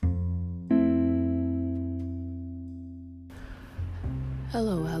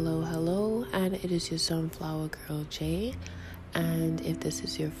Hello, hello, hello, and it is your Sunflower Girl Jay. And if this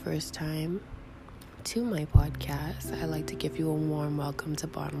is your first time to my podcast, I'd like to give you a warm welcome to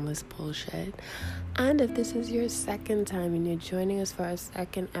Bottomless Bullshit. And if this is your second time and you're joining us for our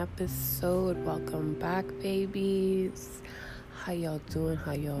second episode, welcome back, babies. How y'all doing?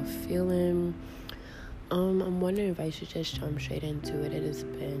 How y'all feeling? I'm wondering if I should just jump straight into it. It has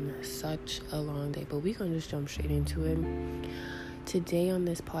been such a long day, but we're gonna just jump straight into it. Today on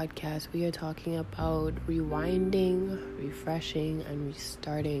this podcast, we are talking about rewinding, refreshing, and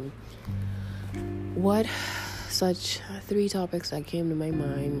restarting. What such three topics that came to my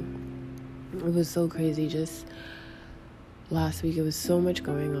mind. It was so crazy. Just last week, it was so much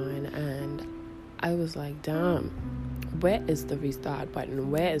going on, and I was like, damn, where is the restart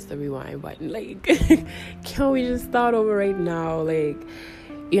button? Where is the rewind button? Like, can we just start over right now? Like,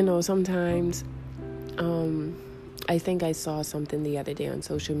 sometimes, I think I saw something the other day on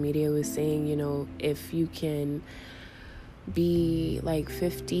social media was saying, if you can be like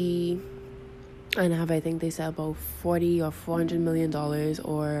 50 and have, I think they said about 40 or $400 million,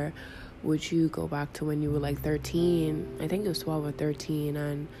 or would you go back to when you were like 13? I think it was 12 or 13.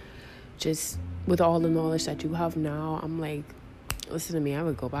 And just with all the knowledge that you have now, I'm like, listen to me, I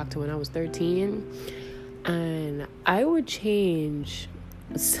would go back to when I was 13 and I would change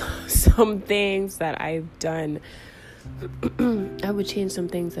some things that I've done. I would change some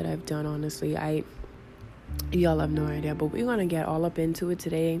things that I've done, honestly. Y'all have no idea, but we're gonna get all up into it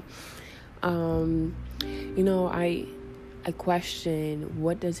today. I question,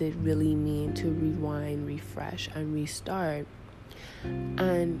 what does it really mean to rewind, refresh, and restart?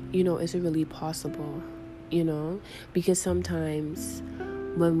 And, is it really possible? Because sometimes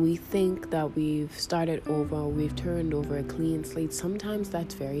when we think that we've started over, we've turned over a clean slate, sometimes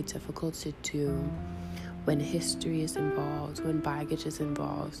that's very difficult to do when history is involved, when baggage is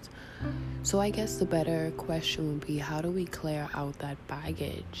involved. So I guess the better question would be, how do we clear out that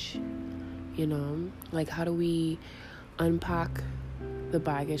baggage? Like, how do we unpack the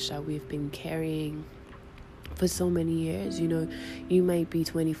baggage that we've been carrying for so many years? You might be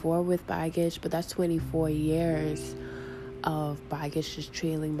 24 with baggage, but that's 24 years of baggage just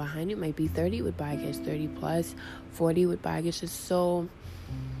trailing behind you. It might be 30 with baggage, 30 plus, 40 with baggage. It's so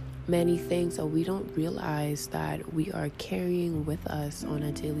many things that we don't realize that we are carrying with us on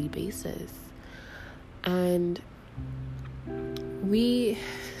a daily basis. And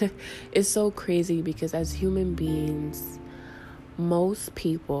it's so crazy because as human beings, most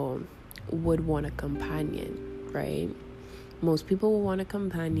people would want a companion, right? Most people will want a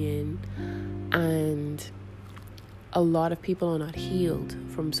companion, and a lot of people are not healed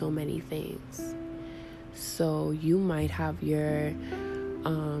from so many things. So you might have your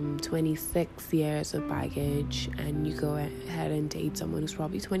 26 years of baggage, and you go ahead and date someone who's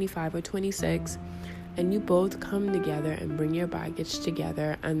probably 25 or 26, and you both come together and bring your baggage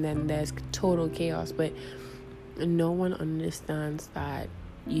together, and then there's total chaos. But no one understands that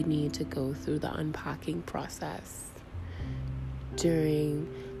you need to go through the unpacking process during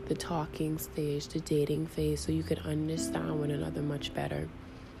the talking stage, the dating phase, so you could understand one another much better.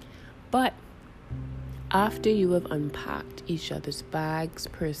 But after you have unpacked each other's bags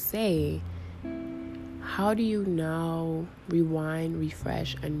per se, how do you now rewind,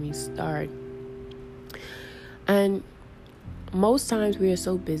 refresh, and restart? And most times we are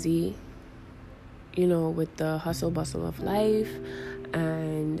so busy, with the hustle bustle of life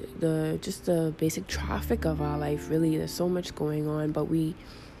and the basic traffic of our life. Really, there's so much going on, but we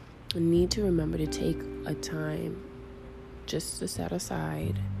need to remember to take a time just to set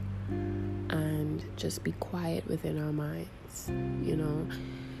aside and just be quiet within our minds.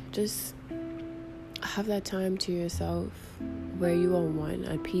 Just have that time to yourself where you are, one,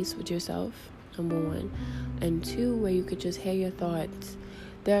 at peace with yourself, number one, and two, where you could just hear your thoughts.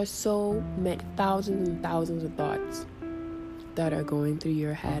 There are so many thousands and thousands of thoughts that are going through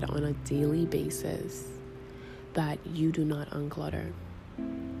your head on a daily basis that you do not unclutter.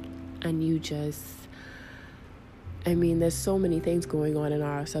 And you just, there's so many things going on in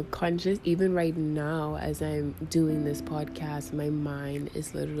our subconscious. Even right now, as I'm doing this podcast, my mind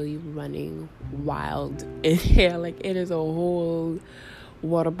is literally running wild in here. Like, it is a whole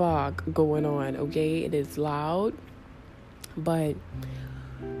water park going on, okay? It is loud. But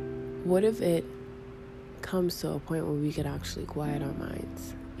what if it comes to a point where we could actually quiet our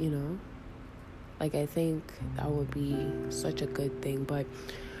minds, Like, I think that would be such a good thing. But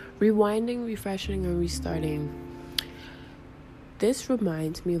rewinding, refreshing, and restarting, this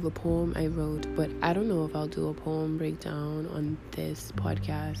reminds me of a poem I wrote, but I don't know if I'll do a poem breakdown on this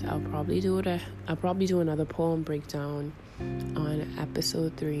podcast. I'll probably do another poem breakdown on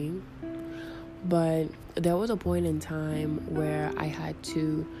episode 3. But there was a point in time where I had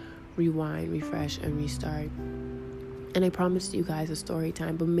to rewind, refresh, and restart. And I promised you guys a story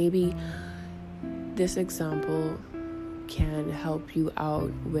time, but maybe this example can help you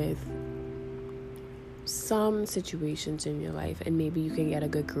out with some situations in your life, and maybe you can get a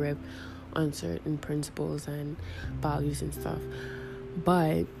good grip on certain principles and values and stuff.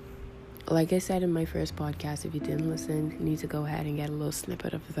 But like I said in my first podcast, if you didn't listen, you need to go ahead and get a little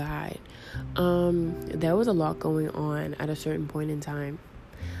snippet of that. There was a lot going on at a certain point in time,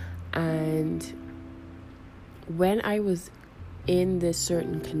 and when I was in this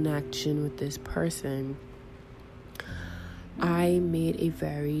certain connection with this person, I made a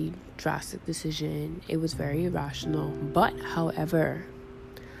very drastic decision. It was very irrational, but however,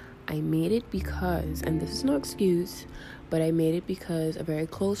 I made it because, and this is no excuse, but I made it because a very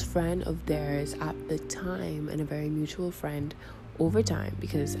close friend of theirs at the time, and a very mutual friend over time,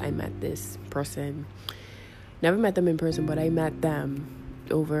 because I met this person, never met them in person, but I met them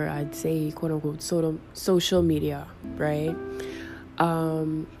over, I'd say, quote unquote, social media, right?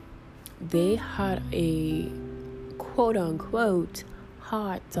 They had a quote unquote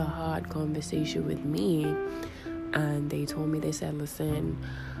heart-to-heart conversation with me, and they told me, they said, listen,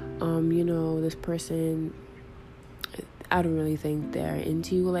 this person, I don't really think they're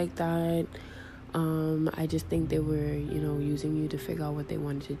into you like that. I just think they were, using you to figure out what they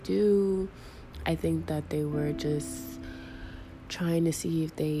wanted to do. I think that they were just trying to see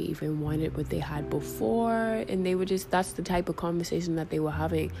if they even wanted what they had before, and they were just, that's the type of conversation that they were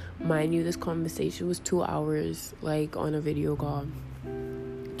having. Mind you, this conversation was 2 hours, like, on a video call.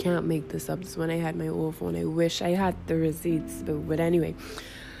 Can't make this up. This is when I had my old phone. I wish I had the receipts, but anyway,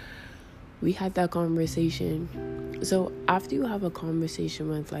 we had that conversation. So after you have a conversation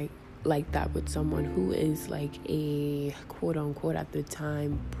with like that with someone who is like a quote unquote at the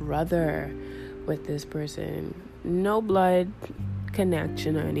time brother with this person, no blood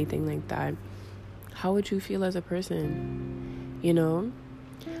connection or anything like that, how would you feel as a person?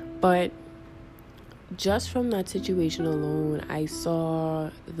 But just from that situation alone, I saw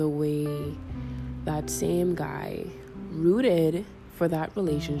the way that same guy rooted for that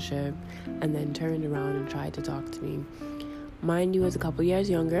relationship and then turned around and tried to talk to me. Mind you, I was a couple years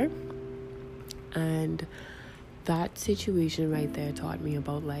younger, and that situation right there taught me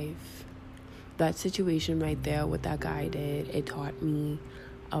about life. That situation right there, what that guy did, it taught me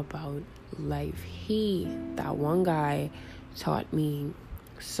about life. That one guy, taught me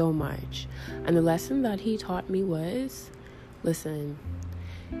so much. And the lesson that he taught me was, listen,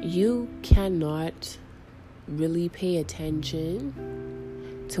 you cannot really pay attention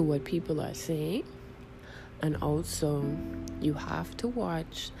to what people are saying, and also you have to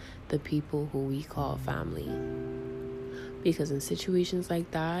watch the people who we call family, because in situations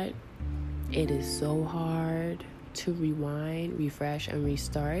like that, it is so hard to rewind, refresh, and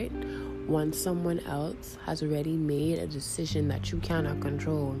restart once someone else has already made a decision that you cannot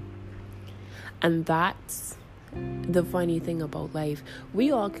control. And that's the funny thing about life.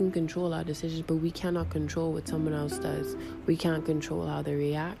 We all can control our decisions, but we cannot control what someone else does. We can't control how they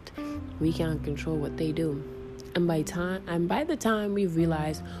react. We can't control what they do. And by the time we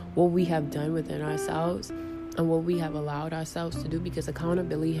realize what we have done within ourselves and what we have allowed ourselves to do, because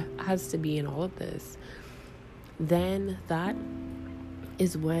accountability has to be in all of this, then that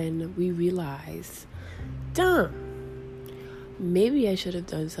is when we realize, damn, maybe I should have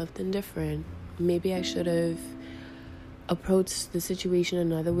done something different. Maybe I should have approached the situation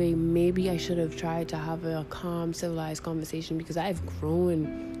another way. Maybe I should have tried to have a calm, civilized conversation, because I've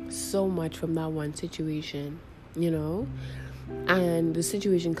grown so much from that one situation, and the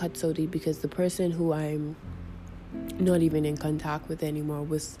situation cut so deep because the person who I'm not even in contact with anymore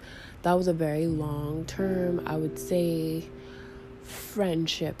was a very long term, I would say,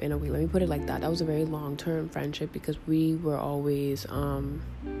 friendship in a way. Let me put it like that. That was a very long term friendship, because we were always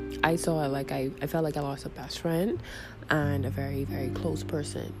I saw it like I felt like I lost a best friend and a very, very close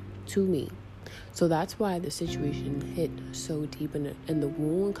person to me. So that's why the situation hit so deep and the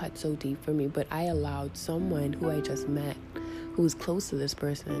wound cut so deep for me. But I allowed someone who I just met, who was close to this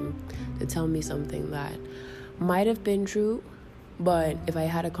person, to tell me something that might have been true, but if I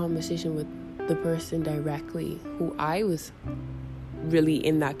had a conversation with the person directly who I was really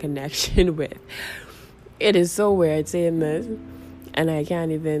in that connection with, it is so weird saying this, and I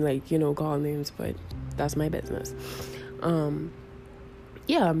can't even call names, but that's my business.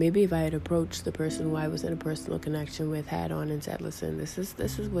 yeah, maybe if I had approached the person who I was in a personal connection with head on and said, listen, this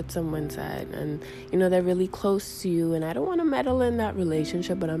is what someone said, and they're really close to you, and I don't want to meddle in that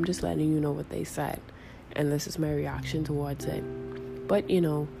relationship, but I'm just letting you know what they said, and this is my reaction towards it. But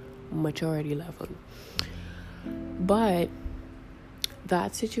maturity level. But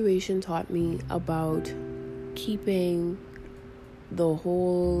that situation taught me about keeping the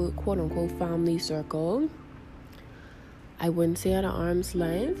whole quote-unquote family circle, I wouldn't say at an arm's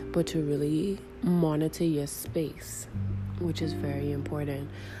length, but to really monitor your space, which is very important.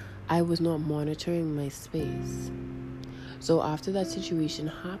 I was not monitoring my space. So after that situation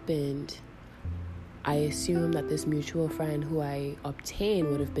happened, I assumed that this mutual friend who I obtained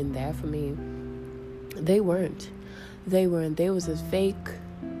would have been there for me. They weren't. They was as fake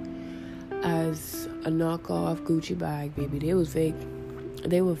as a knockoff Gucci bag, baby. They was fake.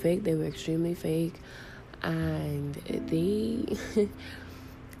 They were fake. They were extremely fake. And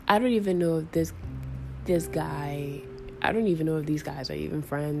I don't even know if this guy, I don't even know if these guys are even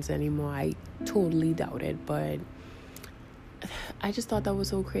friends anymore. I totally doubt it, but I just thought that was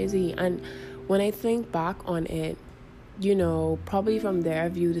so crazy. And when I think back on it, probably from their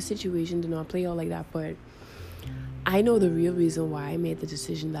view, the situation did not play out like that, but I know the real reason why I made the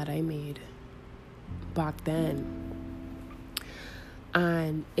decision that I made back then.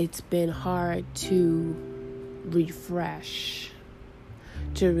 And it's been hard to refresh,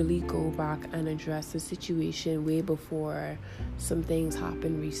 to really go back and address the situation way before some things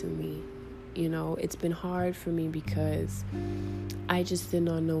happened recently. It's been hard for me because I just did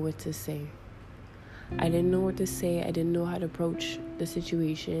not know what to say. I didn't know what to say. I didn't know how to approach the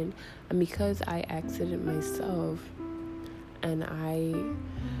situation. And because I exited myself and I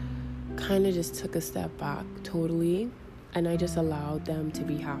kind of just took a step back totally, and I just allowed them to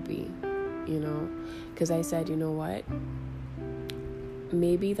be happy, because I said, you know what?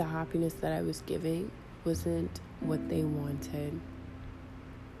 Maybe the happiness that I was giving wasn't what they wanted,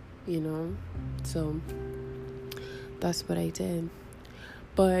 So that's what I did.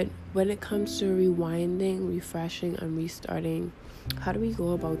 But when it comes to rewinding, refreshing, and restarting, how do we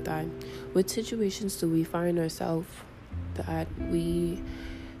go about that? What situations do we find ourselves in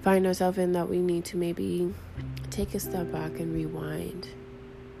that we need to maybe take a step back and rewind?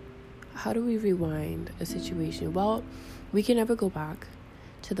 How do we rewind a situation? Well, we can never go back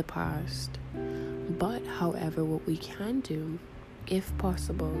to the past. But, however, what we can do, if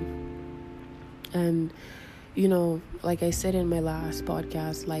possible, and like I said in my last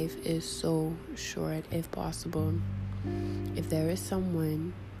podcast, life is so short. If possible, if there is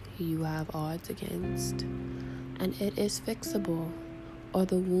someone who you have odds against and it is fixable, or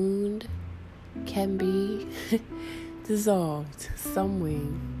the wound can be dissolved some way,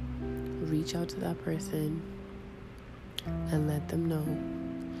 reach out to that person and let them know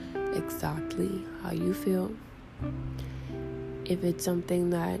exactly how you feel. If it's something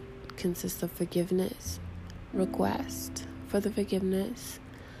that consists of forgiveness, request for the forgiveness,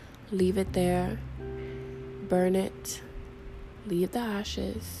 leave it there, burn it, leave the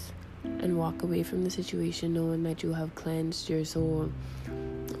ashes, and walk away from the situation knowing that you have cleansed your soul.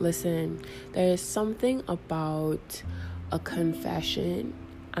 Listen, there is something about a confession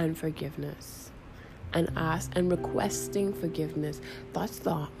and forgiveness, and requesting forgiveness. That's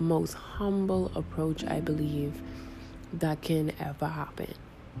the most humble approach, I believe, that can ever happen.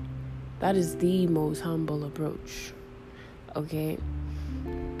 That is the most humble approach, okay?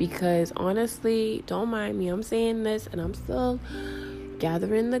 Because honestly, don't mind me, I'm saying this and I'm still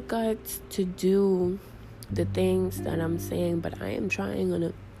gathering the guts to do the things that I'm saying, but I am trying on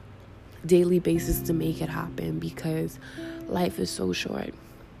a daily basis to make it happen because life is so short.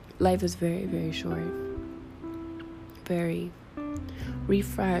 Life is very, very short. Very.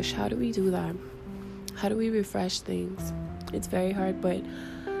 Refresh. How do we do that? How do we refresh things? It's very hard, but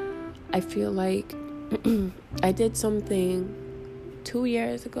I feel like I did something 2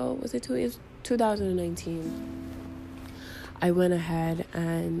 years ago. Was it 2 years? 2019. I went ahead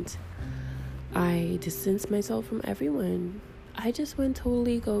and I distanced myself from everyone. I just went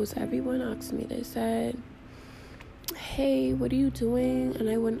totally ghost. Everyone asked me. They said, hey, what are you doing? And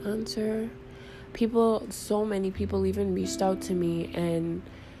I wouldn't answer. So many people even reached out to me, and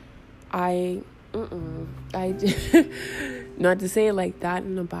I not to say it like that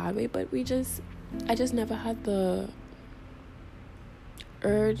in a bad way, but I just never had the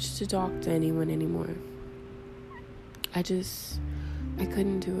urge to talk to anyone anymore. I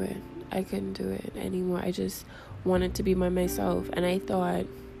couldn't do it. I couldn't do it anymore. I just wanted to be by myself, and I thought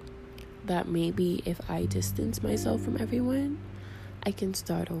that maybe if I distance myself from everyone, I can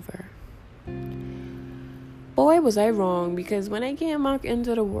start over. boy, was I wrong, because when I came back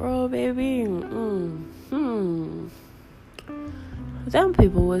into the world, baby, them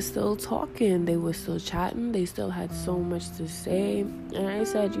people were still talking, they were still chatting, they still had so much to say, and I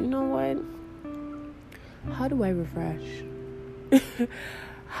said, you know what, how do I refresh?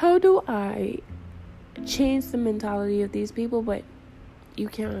 How do I change the mentality of these people? But you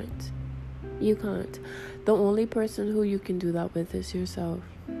can't. The only person who you can do that with is yourself.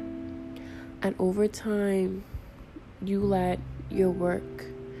 And over time, you let your work,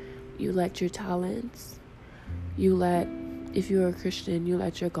 you let your talents, if you're a Christian, you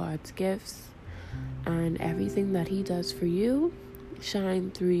let your God's gifts and everything that he does for you shine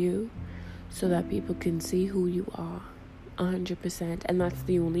through you, so that people can see who you are 100%. And that's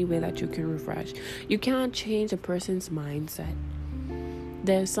the only way that you can refresh. You can't change a person's mindset.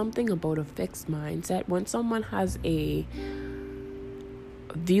 There's something about a fixed mindset. When someone has a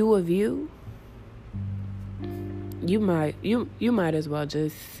view of you, you might as well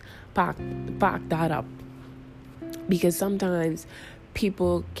just pack that up, because sometimes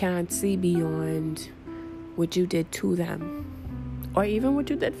people can't see beyond what you did to them, or even what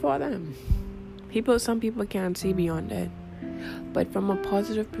you did for them. Some people can't see beyond it. But from a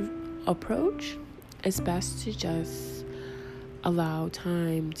positive approach, it's best to just allow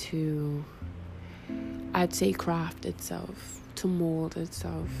time to, I'd say, craft itself, to mold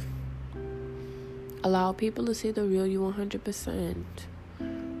itself. Allow people to see the real you 100%,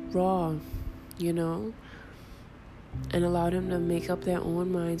 raw, and allow them to make up their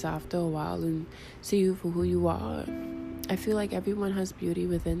own minds after a while and see you for who you are. I feel like everyone has beauty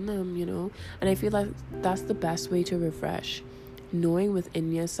within them, and I feel like that's the best way to refresh. Knowing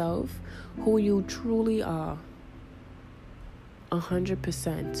within yourself who you truly are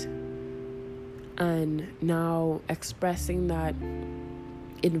 100%, and now expressing that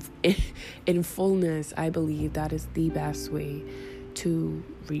in fullness. I believe that is the best way to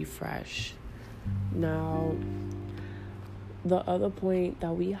refresh. Now, the other point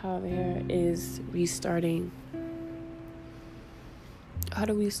that we have here is restarting. How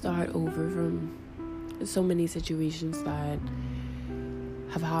do we start over from so many situations that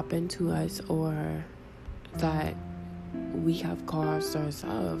have happened to us or that we have caused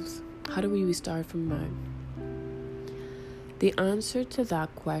ourselves? How do we restart from that? The answer to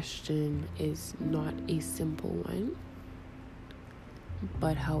that question is not a simple one,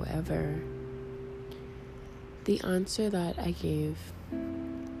 but however, the answer that I gave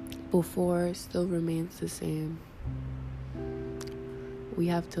before still remains the same. We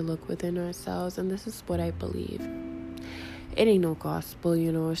have to look within ourselves, and this is what I believe. It ain't no gospel,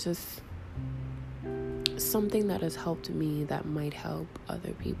 it's just something that has helped me that might help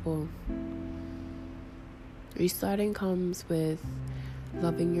other people. Restarting comes with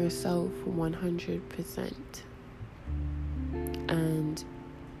loving yourself 100%. And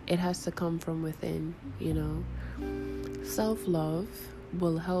it has to come from within, Self-love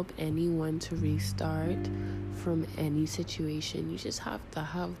will help anyone to restart from any situation. You just have to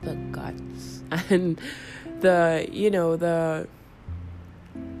have the guts and the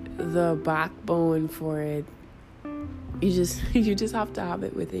backbone for it. You just have to have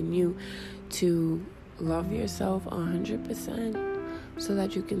it within you to love yourself 100%, so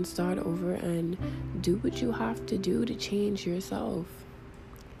that you can start over and do what you have to do to change yourself.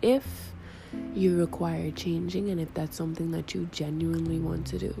 If you require changing, and if that's something that you genuinely want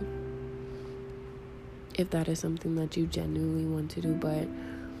to do. But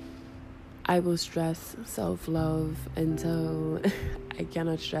I will stress self-love until I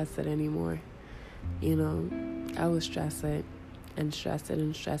cannot stress it anymore. I will stress it and stress it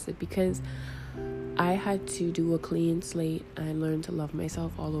and stress it, because I had to do a clean slate and learn to love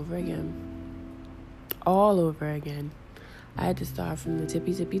myself all over again. I had to start from the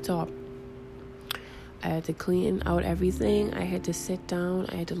tippy top. I had to clean out everything. I had to sit down.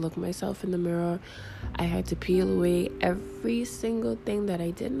 I had to look myself in the mirror. I had to peel away every single thing that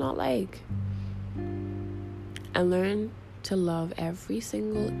I did not like, and learn to love every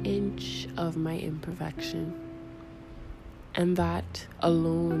single inch of my imperfection. And that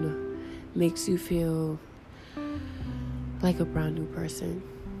alone makes you feel like a brand new person,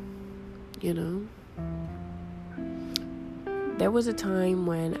 There was a time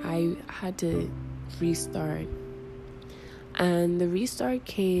when I had to restart, and the restart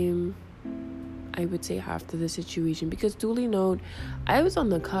came, I would say, after the situation, because duly note, I was on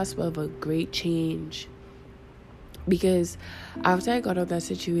the cusp of a great change. Because after I got out of that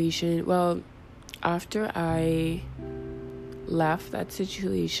situation, after I left that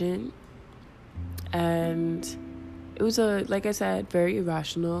situation and It was like I said, very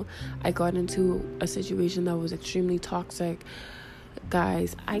irrational. I got into a situation that was extremely toxic.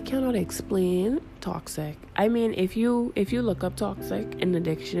 Guys, I cannot explain toxic. I mean, if you look up toxic in the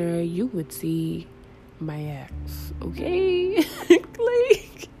dictionary, you would see my ex, okay?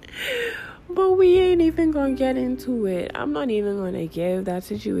 Like, but we ain't even gonna get into it. I'm not even gonna give that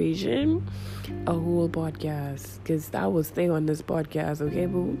situation a whole podcast, because that will stay on this podcast, okay,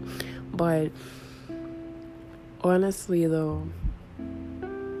 boo? But honestly, though,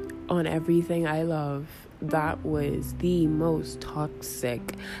 on everything I love, that was the most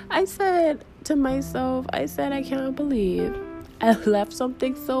toxic. I said to myself, I can't believe I left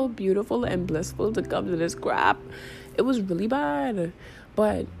something so beautiful and blissful to come to this crap. It was really bad.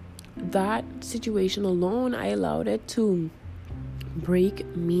 But that situation alone, I allowed it to break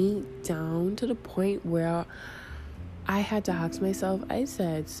me down to the point where I had to ask myself, I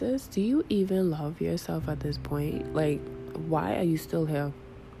said, sis, do you even love yourself at this point? Like, why are you still here?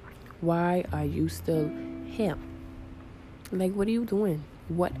 Why are you still here? Like, what are you doing?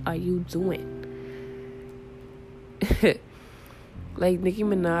 What are you doing? Like Nicki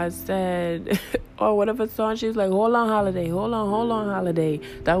Minaj said, or whatever song, she was like, hold on, holiday.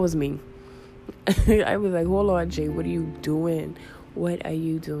 That was me. I was like, hold on, Jay, what are you doing? What are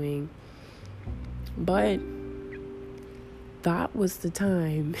you doing? But that was the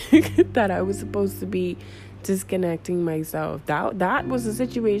time that I was supposed to be disconnecting myself. That was a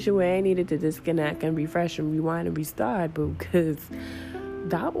situation where I needed to disconnect and refresh and rewind and restart, but because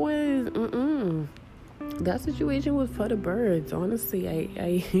that was that situation was for the birds. Honestly,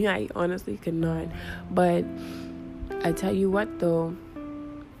 I honestly could not. But I tell you what, though,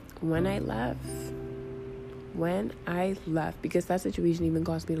 when I left, because that situation even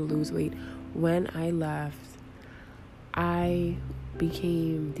caused me to lose weight, when I left, I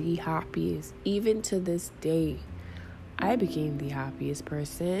became the happiest. Even to this day, I became the happiest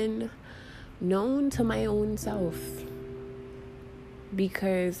person known to my own self,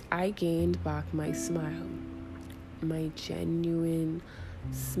 because I gained back my smile, my genuine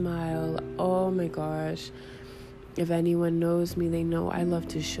smile. Oh my gosh, if anyone knows me, they know I love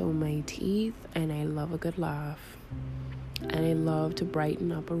to show my teeth, and I love a good laugh, and I love to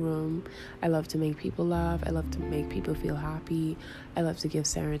brighten up a room. I love to make people laugh. I love to make people feel happy. I love to give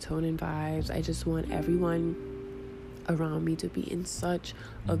serotonin vibes. I just want everyone around me to be in such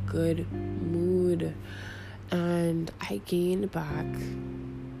a good mood. And I gained back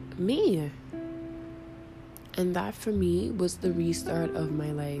me. And that for me was the restart of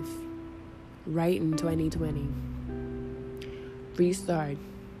my life. Right in 2020. Restart.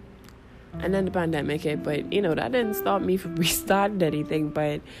 And then the pandemic hit, but that didn't stop me from restarting anything.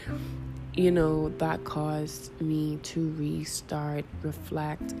 But that caused me to restart,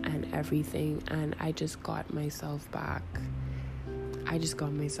 reflect, and everything. And I just got myself back.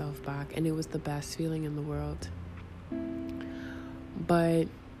 And it was the best feeling in the world. But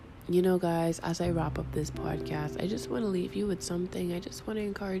guys, as I wrap up this podcast, I just want to leave you with something. I just want to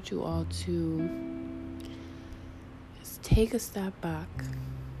encourage you all to just take a step back.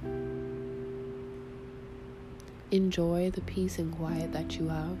 Enjoy the peace and quiet that you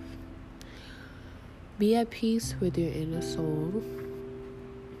have. Be at peace with your inner soul.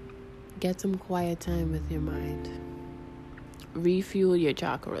 Get some quiet time with your mind. Refuel your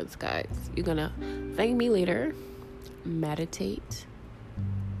chakras, guys. You're gonna thank me later. Meditate.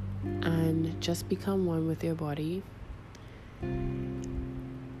 And just become one with your body.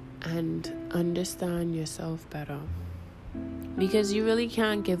 And understand yourself better. Because you really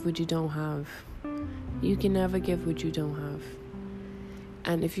can't give what you don't have. You can never give what you don't have.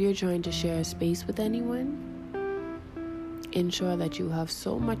 And if you're trying to share a space with anyone, ensure that you have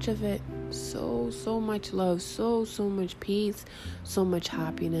so much of it, so much love, so much peace, so much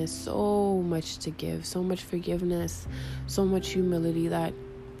happiness, so much to give, so much forgiveness, so much humility, that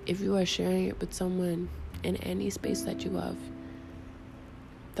if you are sharing it with someone in any space that you have,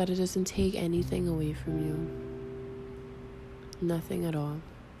 that it doesn't take anything away from you. Nothing at all.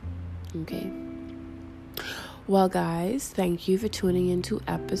 Okay? Well, guys, thank you for tuning into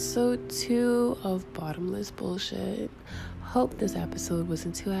episode 2 of Bottomless Bullshit. Hope this episode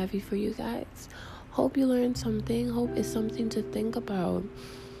wasn't too heavy for you guys. Hope you learned something. Hope it's something to think about.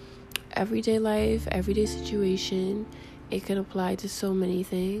 Everyday life, everyday situation, it can apply to so many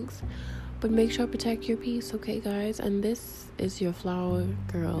things. But make sure to protect your peace, okay, guys? And this is your flower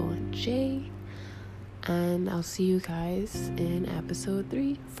girl, Jay. And I'll see you guys in episode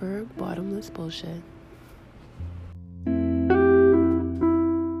 3 for Bottomless Bullshit.